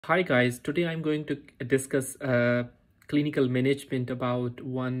Hi guys, today I'm going to discuss clinical management about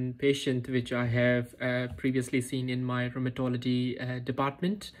one patient which I have previously seen in my rheumatology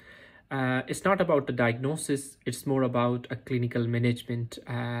department. It's not about the diagnosis, it's more about a clinical management.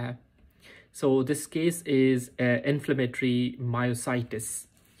 So this case is inflammatory myositis.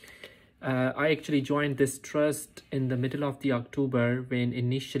 I actually joined this trust in the middle of the October when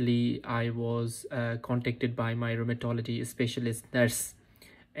initially I was contacted by my rheumatology specialist nurse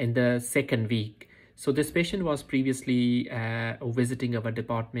in the second week. So this patient was previously visiting our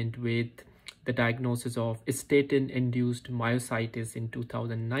department with the diagnosis of statin-induced myositis in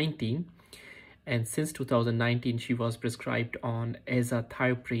 2019. And since 2019, she was prescribed on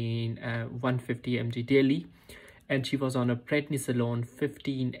azathioprine 150 mg daily. And she was on a prednisolone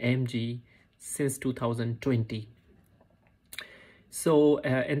 15 mg since 2020. So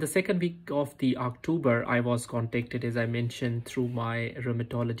in the second week of the October, I was contacted, as I mentioned, through my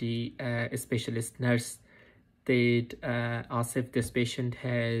rheumatology specialist nurse. They'd asked if this patient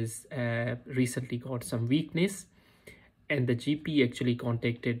has recently got some weakness, and the GP actually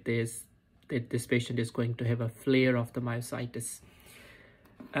contacted that this patient is going to have a flare of the myositis.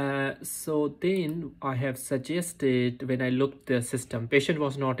 So then I have suggested, when I looked the system, patient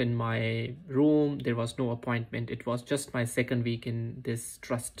was not in my room, there was no appointment, it was just my second week in this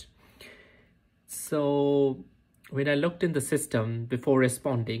trust. So when I looked in the system before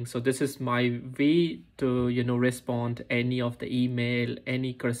responding, so this is my way to respond any of the email,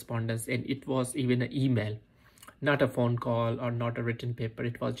 any correspondence, and it was even an email, not a phone call or not a written paper.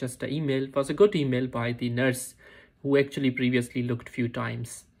 It was just an email. It was a good email by the nurse who actually previously looked few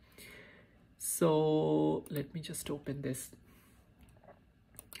times. So let me just open this.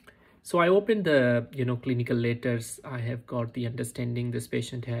 So I opened the clinical letters. I have got the understanding this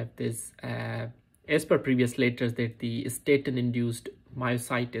patient have this as per previous letters that the statin-induced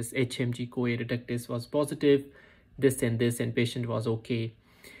myositis HMG-CoA reductase was positive, this and this, and patient was okay.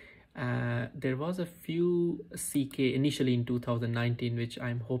 There was a few CK initially in 2019 which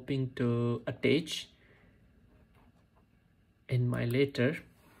I'm hoping to attach in my letter.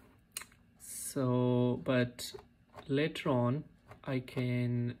 So but later on I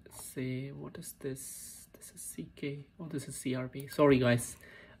can say, what is this? This is CK. Oh, this is CRP. Sorry guys,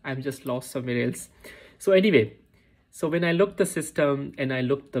 I'm just lost somewhere else. So anyway, so when I looked the system and I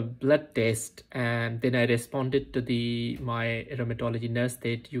looked the blood test, and then I responded to my rheumatology nurse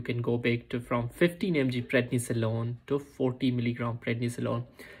that you can go back to from 15 mg prednisolone to 40 milligram prednisolone.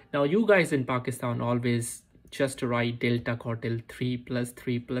 Now you guys in Pakistan always just write delta cortil 3 plus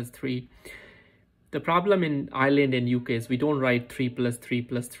 3 plus 3. The problem in Ireland and UK is we don't write 3 plus 3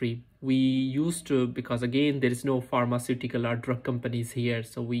 plus 3. We used to, because again, there is no pharmaceutical or drug companies here.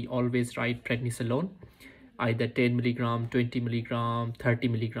 So we always write prednisolone, either 10 milligram, 20 milligram, 30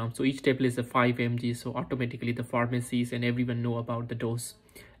 milligram. So each table is a 5 mg. So automatically the pharmacies and everyone know about the dose.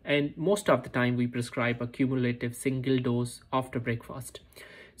 And most of the time we prescribe a cumulative single dose after breakfast.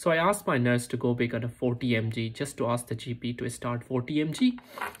 So I asked my nurse to go back on a 40 mg, just to ask the GP to start 40 mg.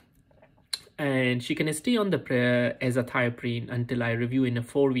 And she can stay on the azathioprine until I review in a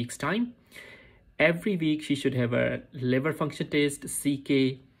 4 weeks time. Every week she should have a liver function test,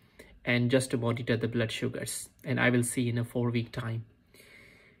 CK, and just to monitor the blood sugars. And I will see in a 4 week time.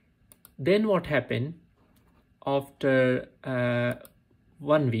 Then what happened after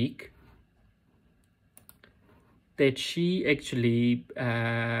 1 week, that she actually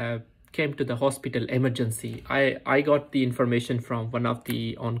came to the hospital emergency. I got the information from one of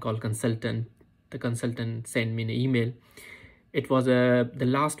the on-call consultant. The consultant sent me an email. It was the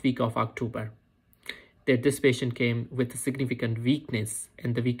last week of October that this patient came with a significant weakness,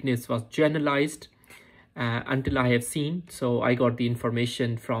 and the weakness was generalized until I have seen. So I got the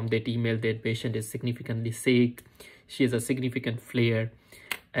information from that email that patient is significantly sick. She has a significant flare.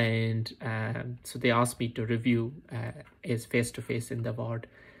 And so they asked me to review as face-to-face in the ward.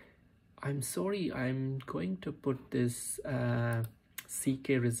 I'm sorry, I'm going to put this CK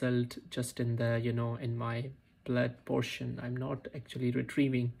result just in the, in my blood portion. I'm not actually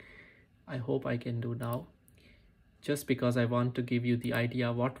retrieving. I hope I can do now. Just because I want to give you the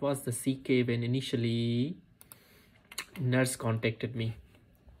idea what was the CK when initially nurse contacted me.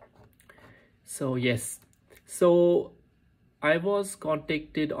 So yes, so I was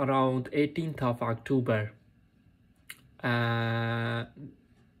contacted around 18th of October.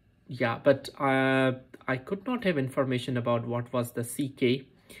 Yeah, but I could not have information about what was the CK.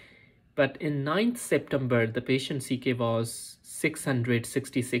 But in 9th September, the patient CK was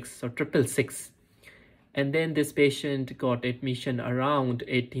 666, so 666. And then this patient got admission around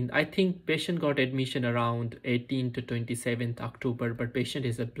 18th. I think patient got admission around 18th to 27th October, but patient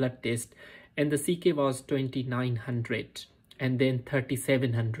is a blood test. And the CK was 2900 and then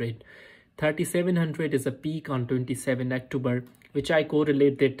 3700. 3700 is a peak on 27 October, which I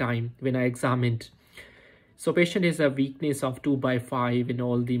correlate that time when I examined. So patient has a weakness of 2/5 in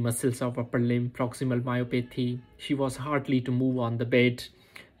all the muscles of upper limb, proximal myopathy. She was hardly to move on the bed.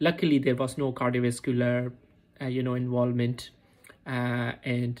 Luckily, there was no cardiovascular, involvement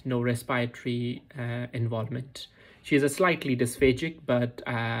and no respiratory involvement. She is a slightly dysphagic, but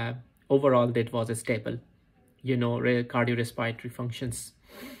overall that was a stable, cardiorespiratory functions.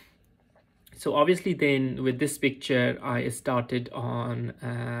 So obviously then with this picture, I started on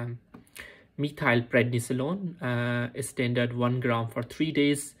methylprednisolone, standard 1 gram for 3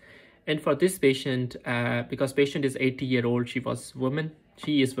 days. And for this patient, because patient is 80-year-old, she is woman,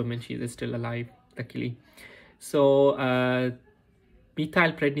 she is still alive, luckily. So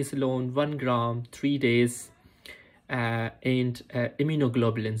methylprednisolone 1 gram, 3 days, and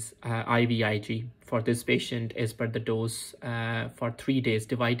immunoglobulins, IVIG for this patient as per the dose for 3 days,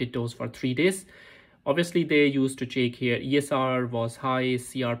 divided dose for 3 days. Obviously, they used to check here, ESR was high,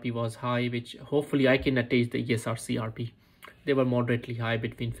 CRP was high, which hopefully I can attach the ESR CRP. They were moderately high,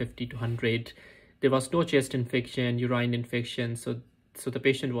 between 50 to 100. There was no chest infection, urine infection, so the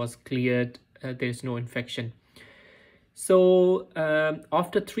patient was cleared, there is no infection. So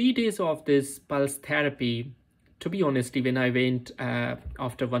after 3 days of this pulse therapy, to be honest, when I went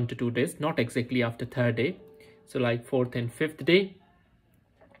after 1 to 2 days, not exactly after 3rd day, so like 4th and 5th day,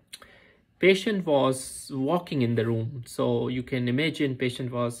 patient was walking in the room. So you can imagine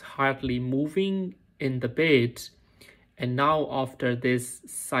patient was hardly moving in the bed. And now after this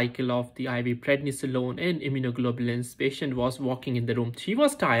cycle of the IV prednisolone and immunoglobulins, patient was walking in the room. She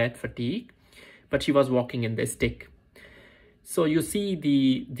was tired, fatigued, but she was walking in the stick. So you see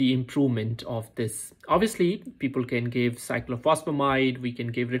the improvement of this. Obviously, people can give cyclophosphamide, we can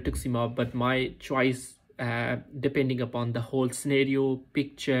give rituximab, but my choice, depending upon the whole scenario,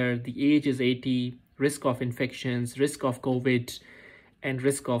 picture, the age is 80, risk of infections, risk of COVID, and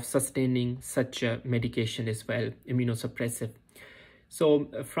risk of sustaining such a medication as well, immunosuppressive. So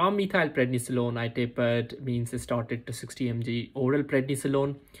from methylprednisolone, I tapered, means I started to 60 mg oral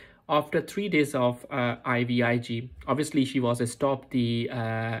prednisolone. After 3 days of IVIG, obviously she was stopped the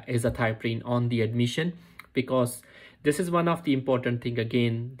azathioprine on the admission, because this is one of the important thing.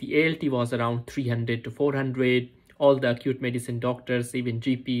 Again, the ALT was around 300 to 400. All the acute medicine doctors, even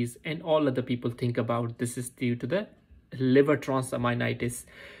GPs, and all other people think about this is due to the liver transaminitis.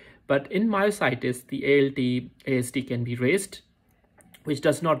 But in myositis, the ALT, AST can be raised, which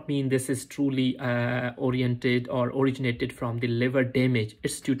does not mean this is truly oriented or originated from the liver damage.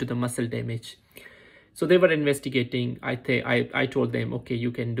 It's due to the muscle damage. So they were investigating. I told them, okay,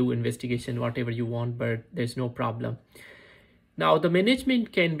 you can do investigation, whatever you want, but there's no problem. Now the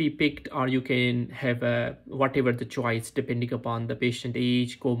management can be picked, or you can have whatever the choice, depending upon the patient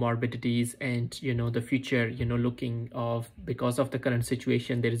age, comorbidities, and the future, looking of, because of the current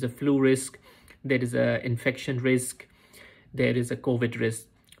situation, there is a flu risk, there is a infection risk, there is a COVID risk.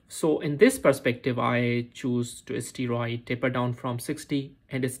 So in this perspective, I choose to steroid, taper down from 60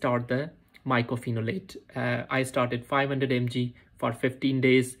 and start the mycophenolate. I started 500 mg for 15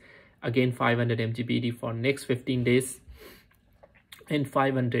 days, again 500 mg BD for next 15 days, and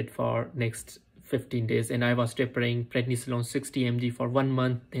 500 for next 15 days. And I was tapering prednisolone 60 mg for 1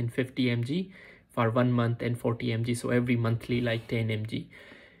 month, then 50 mg for 1 month, and 40 mg. So every monthly, like 10 mg.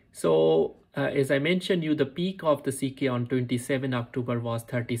 So as I mentioned you, the peak of the CK on 27 October was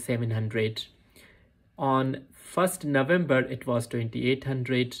 3700. On 1st November, it was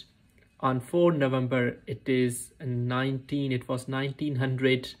 2800. On 4 November, it was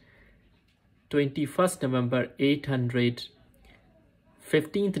 1900. 21st November, 800.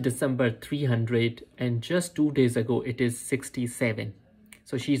 15th December, 300. And just 2 days ago, it is 67.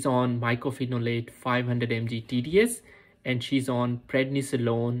 So she's on mycophenolate 500 mg TDS, and she's on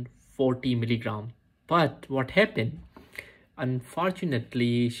prednisolone 40 milligram. But what happened?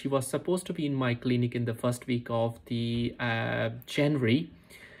 Unfortunately, she was supposed to be in my clinic in the first week of the January,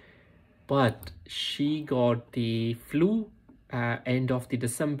 but she got the flu end of the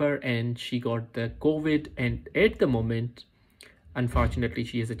December, and she got the COVID, and at the moment, unfortunately,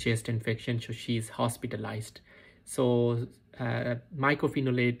 she has a chest infection, so she is hospitalized. So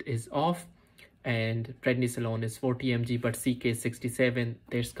mycophenolate is off, and prednisolone is 40 mg, but CK is 67.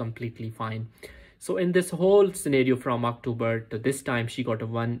 That's completely fine. So in this whole scenario from October to this time, she got a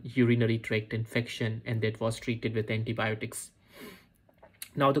 1 urinary tract infection, and that was treated with antibiotics.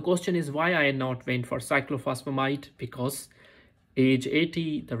 Now the question is why I not went for cyclophosphamide, because age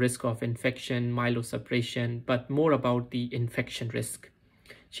 80, the risk of infection, myelosuppression, but more about the infection risk.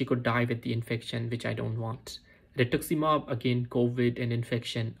 She could die with the infection, which I don't want. Rituximab, again, COVID and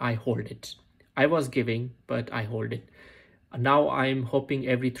infection, I hold it. I was giving, but I hold it. Now I'm hoping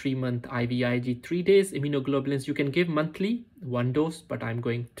every 3-month IVIG, 3 days immunoglobulins. You can give monthly, 1 dose, but I'm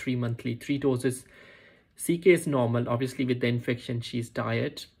going 3 monthly, 3 doses. CK is normal. Obviously with the infection, she's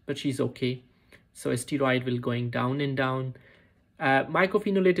diet, but she's okay. So steroid will going down and down.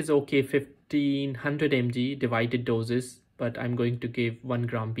 Mycophenolate is okay, 1500 mg divided doses, but I'm going to give 1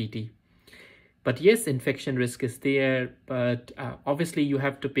 gram BT. But yes, infection risk is there, but obviously you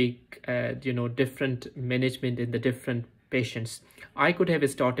have to pick, different management in the different patients. I could have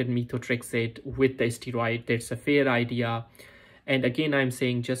started methotrexate with the steroid. That's a fair idea. And again, I'm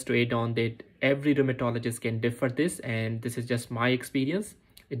saying just to add on that every rheumatologist can differ this, and this is just my experience.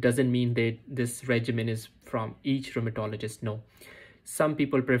 It doesn't mean that this regimen is from each rheumatologist, no. Some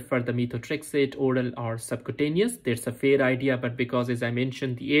people prefer the methotrexate, oral or subcutaneous. That's a fair idea, but because as I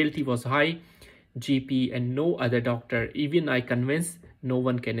mentioned, the ALT was high, GP and no other doctor, even I convinced, no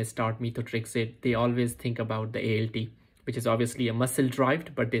one can start methotrexate. They always think about the ALT, which is obviously a muscle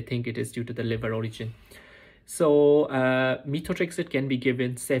derived, but they think it is due to the liver origin. So methotrexate can be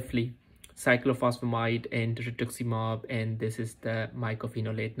given safely, cyclophosphamide and rituximab, and this is the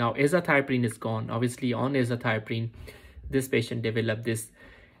mycophenolate. Now azathioprine is gone. Obviously on azathioprine, this patient developed this.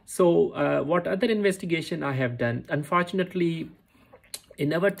 So what other investigation I have done? Unfortunately,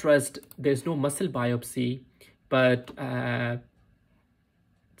 in our trust, there's no muscle biopsy, but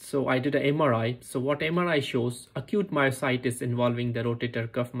so I did an MRI. So what MRI shows? Acute myositis involving the rotator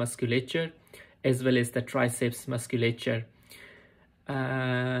cuff musculature as well as the triceps musculature.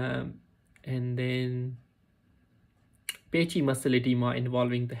 And then Pecci muscle edema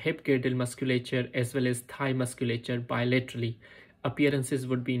involving the hip girdle musculature as well as thigh musculature bilaterally. Appearances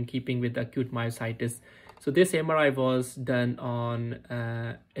would be in keeping with acute myositis. So this MRI was done on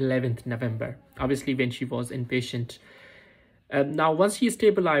 11th November, obviously when she was inpatient. Now, once she is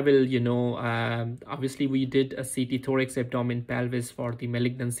stable, I will, obviously we did a CT thorax, abdomen, pelvis for the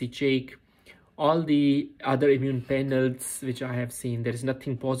malignancy check. All the other immune panels which I have seen, there is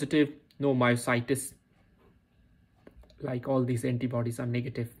nothing positive, no myositis. Like all these antibodies are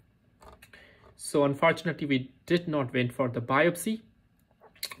negative. So unfortunately, we did not went for the biopsy,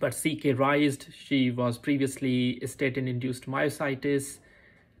 but CK rised. She was previously statin-induced myositis,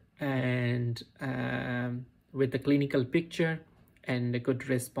 and with the clinical picture and a good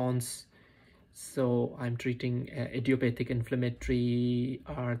response. So I'm treating idiopathic inflammatory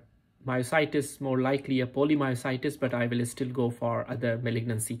or myositis, more likely a polymyositis, but I will still go for other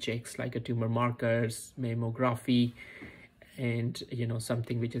malignancy checks like a tumor markers, mammography, and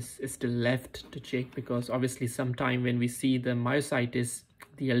something which is still left to check, because obviously sometime when we see the myositis,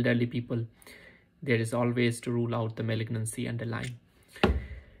 the elderly people, there is always to rule out the malignancy underlying.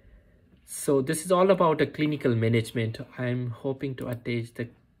 So this is all about a clinical management. I'm hoping to attach the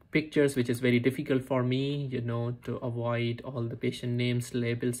pictures, which is very difficult for me, to avoid all the patient names,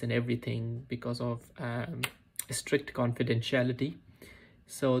 labels and everything because of strict confidentiality.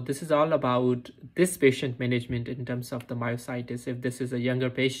 So this is all about this patient management in terms of the myositis. If this is a younger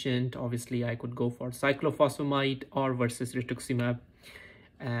patient, obviously I could go for cyclophosphamide or versus rituximab,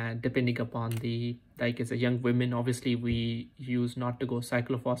 depending upon the, like as a young woman, obviously we use not to go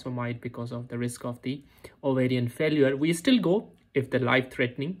cyclophosphamide because of the risk of the ovarian failure. We still go if they're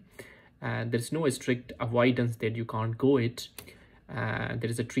life-threatening. There's no strict avoidance that you can't go it. There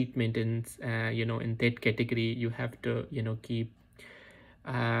is a treatment in, in that category. You have to, keep.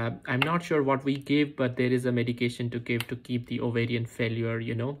 I'm not sure what we give, but there is a medication to give to keep the ovarian failure.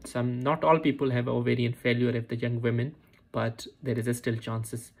 Not all people have ovarian failure if the young women, but there is still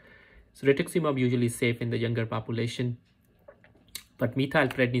chances. So rituximab usually safe in the younger population, but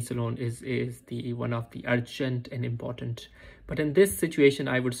methylprednisolone is the one of the urgent and important. But in this situation,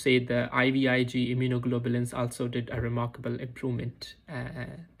 I would say the IVIG immunoglobulins also did a remarkable improvement.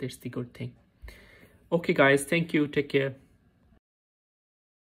 That's the good thing. Okay, guys, thank you. Take care.